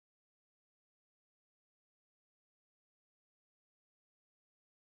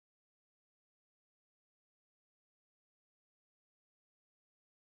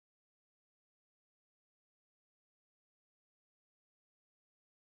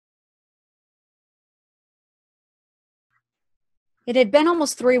It had been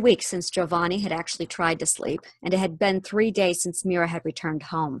almost 3 weeks since Giovanni had actually tried to sleep, and it had been 3 days since Mira had returned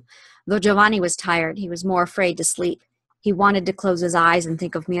home. Though Giovanni was tired, he was more afraid to sleep. He wanted to close his eyes and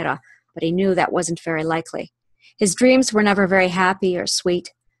think of Mira, but he knew that wasn't very likely. His dreams were never very happy or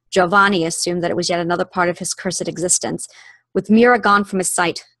sweet. Giovanni assumed that it was yet another part of his cursed existence. With Mira gone from his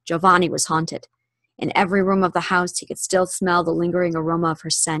sight, Giovanni was haunted. In every room of the house, he could still smell the lingering aroma of her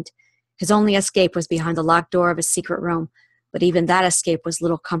scent. His only escape was behind the locked door of his secret room, but even that escape was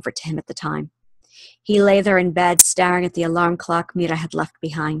little comfort to him at the time. He lay there in bed, staring at the alarm clock Mira had left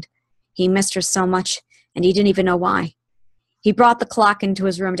behind. He missed her so much, and he didn't even know why. He brought the clock into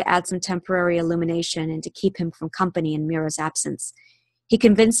his room to add some temporary illumination and to keep him from company in Mira's absence. He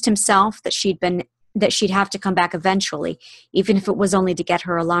convinced himself that she'd have to come back eventually, even if it was only to get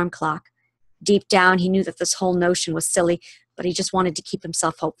her alarm clock. Deep down, he knew that this whole notion was silly, but he just wanted to keep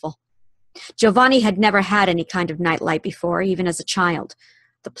himself hopeful. Giovanni had never had any kind of nightlight before, even as a child.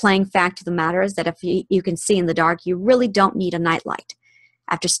 The plain fact of the matter is that if you can see in the dark, you really don't need a nightlight.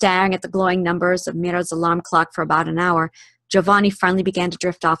 After staring at the glowing numbers of Mira's alarm clock for about an hour, Giovanni finally began to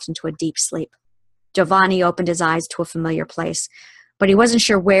drift off into a deep sleep. Giovanni opened his eyes to a familiar place, but he wasn't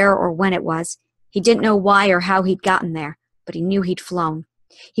sure where or when it was. He didn't know why or how he'd gotten there, but he knew he'd flown.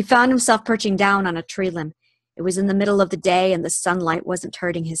 He found himself perching down on a tree limb. It was in the middle of the day, and the sunlight wasn't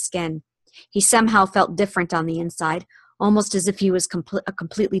hurting his skin. He somehow felt different on the inside, almost as if he was a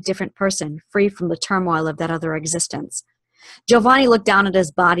completely different person, free from the turmoil of that other existence. Giovanni looked down at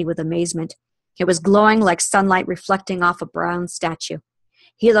his body with amazement. It was glowing like sunlight reflecting off a bronze statue.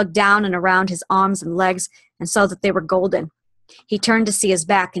 He looked down and around his arms and legs and saw that they were golden. He turned to see his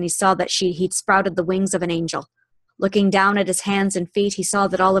back, and he saw that he'd sprouted the wings of an angel. Looking down at his hands and feet, he saw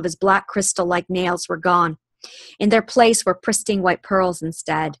that all of his black crystal-like nails were gone. In their place were pristine white pearls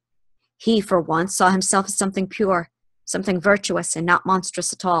instead. He, for once, saw himself as something pure, something virtuous, and not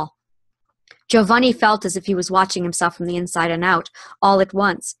monstrous at all. Giovanni felt as if he was watching himself from the inside and out, all at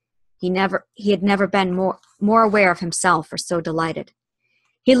once. He had never been more aware of himself or so delighted.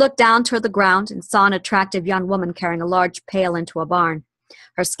 He looked down toward the ground and saw an attractive young woman carrying a large pail into a barn.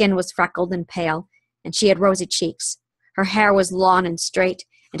 Her skin was freckled and pale, and she had rosy cheeks. Her hair was long and straight,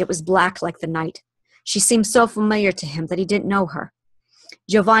 and it was black like the night. She seemed so familiar to him that he didn't know her.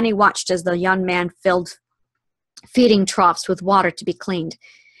 Giovanni watched as the young man filled feeding troughs with water to be cleaned.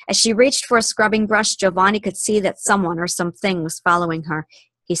 As she reached for a scrubbing brush, Giovanni could see that someone or something was following her.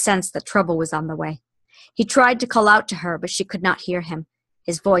 He sensed that trouble was on the way. He tried to call out to her, but she could not hear him.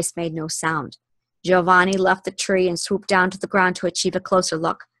 His voice made no sound. Giovanni left the tree and swooped down to the ground to achieve a closer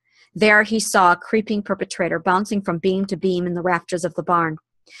look. There he saw a creeping perpetrator bouncing from beam to beam in the rafters of the barn.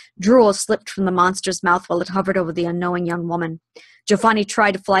 Drool slipped from the monster's mouth while it hovered over the unknowing young woman. Giovanni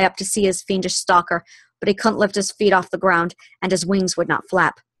tried to fly up to see his fiendish stalker, but he couldn't lift his feet off the ground, and his wings would not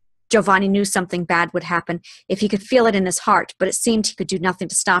flap. Giovanni knew something bad would happen if he could feel it in his heart, but it seemed he could do nothing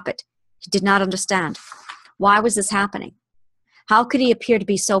to stop it. He did not understand. Why was this happening? How could he appear to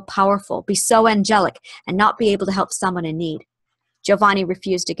be so powerful, be so angelic, and not be able to help someone in need? Giovanni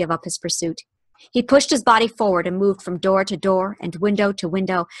refused to give up his pursuit. He pushed his body forward and moved from door to door and window to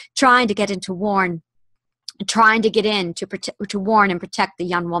window, trying to get in to warn and protect the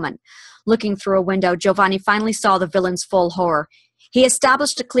young woman. Looking through a window, Giovanni finally saw the villain's full horror. He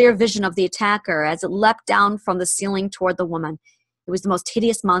established a clear vision of the attacker as it leapt down from the ceiling toward the woman. It was the most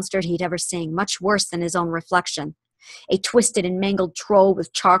hideous monster he'd ever seen, much worse than his own reflection. A twisted and mangled troll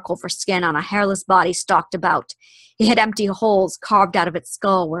with charcoal for skin on a hairless body stalked about. It had empty holes carved out of its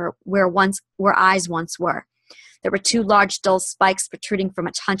skull where eyes once were. There were two large dull spikes protruding from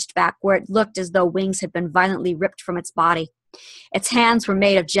its hunched back, where it looked as though wings had been violently ripped from its body. Its hands were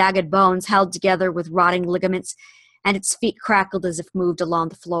made of jagged bones held together with rotting ligaments, and its feet crackled as if moved along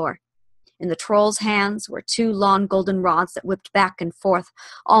the floor. In the troll's hands were two long golden rods that whipped back and forth,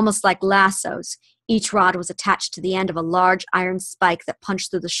 almost like lassos. Each rod was attached to the end of a large iron spike that punched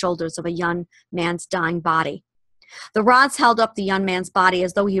through the shoulders of a young man's dying body. The rods held up the young man's body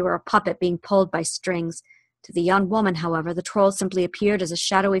as though he were a puppet being pulled by strings. To the young woman, however, the troll simply appeared as a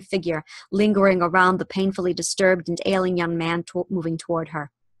shadowy figure lingering around the painfully disturbed and ailing young man moving toward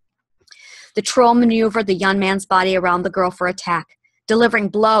her. The troll maneuvered the young man's body around the girl for attack, delivering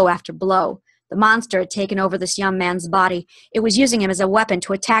blow after blow. The monster had taken over this young man's body. It was using him as a weapon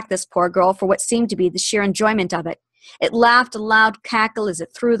to attack this poor girl for what seemed to be the sheer enjoyment of it. It laughed a loud cackle as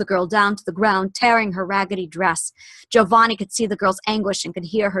it threw the girl down to the ground, tearing her raggedy dress. Giovanni could see the girl's anguish and could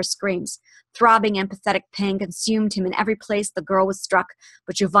hear her screams. Throbbing, empathetic pain consumed him in every place the girl was struck,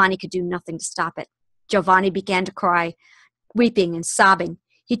 but Giovanni could do nothing to stop it. Giovanni began to cry, weeping and sobbing.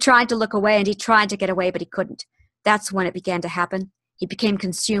 He tried to look away and he tried to get away, but he couldn't. That's when it began to happen. He became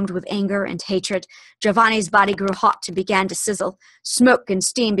consumed with anger and hatred. Giovanni's body grew hot and began to sizzle. Smoke and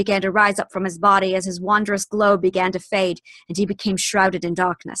steam began to rise up from his body as his wondrous glow began to fade, and he became shrouded in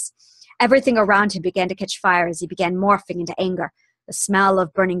darkness. Everything around him began to catch fire as he began morphing into anger. The smell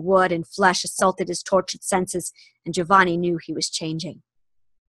of burning wood and flesh assaulted his tortured senses, and Giovanni knew he was changing.